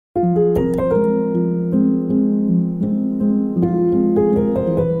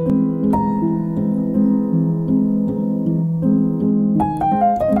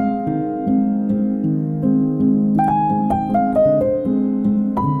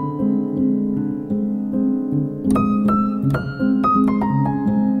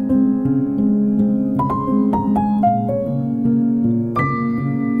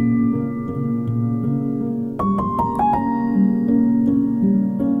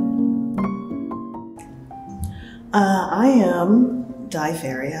I am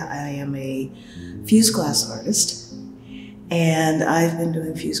Faria. I am a fused glass artist, and I've been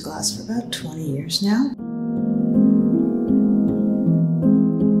doing fused glass for about 20 years now.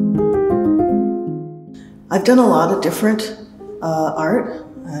 I've done a lot of different art.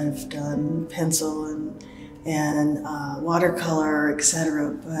 I've done pencil and watercolor,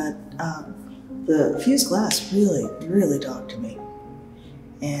 etc. But the fused glass really talked to me.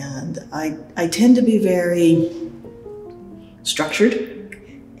 And I tend to be very structured,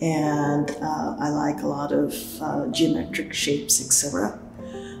 and I like a lot of geometric shapes, etc.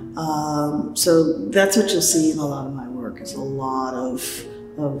 So that's what you'll see in a lot of my work, is a lot of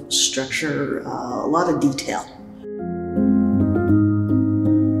structure, a lot of detail.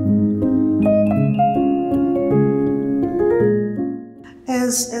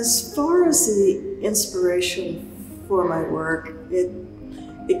 As far as the inspiration for my work,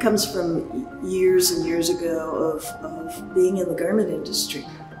 it comes from years and years ago of being in the garment industry.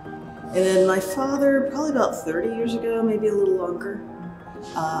 And then my father, probably about 30 years ago, maybe a little longer,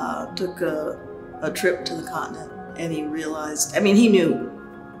 took a trip to the continent, and he realized, I mean, he knew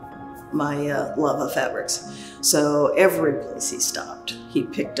my love of fabrics. So every place he stopped, he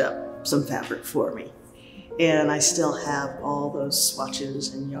picked up some fabric for me. And I still have all those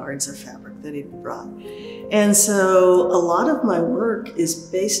swatches and yards of fabric that he brought. And so a lot of my work is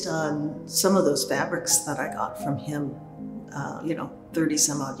based on some of those fabrics that I got from him, 30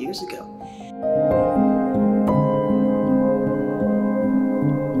 some odd years ago.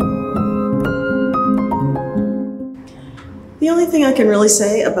 The only thing I can really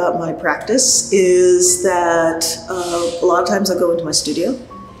say about my practice is that a lot of times I go into my studio,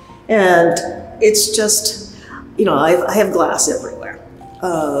 and it's just, I have glass everywhere.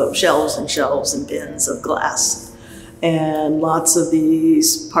 Shelves and shelves and bins of glass. And lots of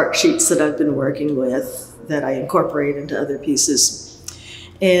these part sheets that I've been working with that I incorporate into other pieces.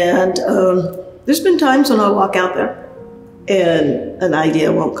 And there's been times when I'll walk out there and an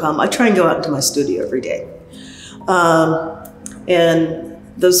idea won't come. I try and go out into my studio every day. And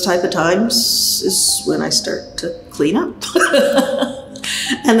those type of times is when I start to clean up.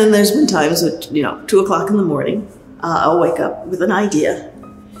 And then there's been times at 2 o'clock in the morning, I'll wake up with an idea,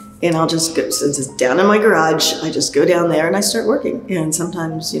 and I'll just go, since it's down in my garage, I just go down there and I start working. And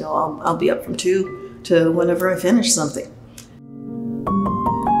sometimes, I'll be up from 2 to whenever I finish something.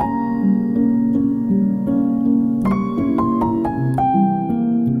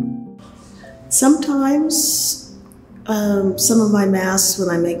 Sometimes, some of my masks, when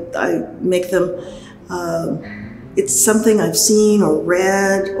I make them, it's something I've seen or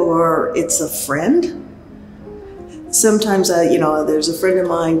read, or it's a friend. Sometimes there's a friend of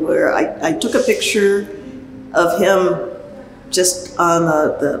mine where I took a picture of him just on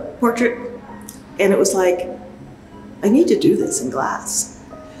the portrait, and it was like, I need to do this in glass.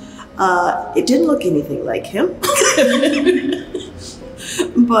 It didn't look anything like him,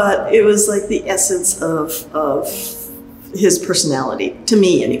 but it was like the essence of his personality, to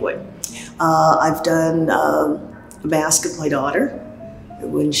me anyway. I've done a mask of my daughter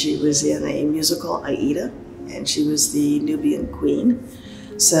when she was in a musical, Aida, and she was the Nubian queen.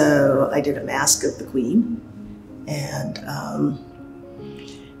 So I did a mask of the queen. And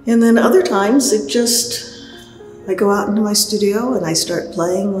then other times I go out into my studio and I start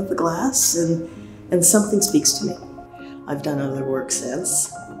playing with the glass, and something speaks to me. I've done other work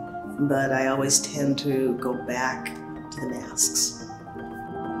since, but I always tend to go back to the masks.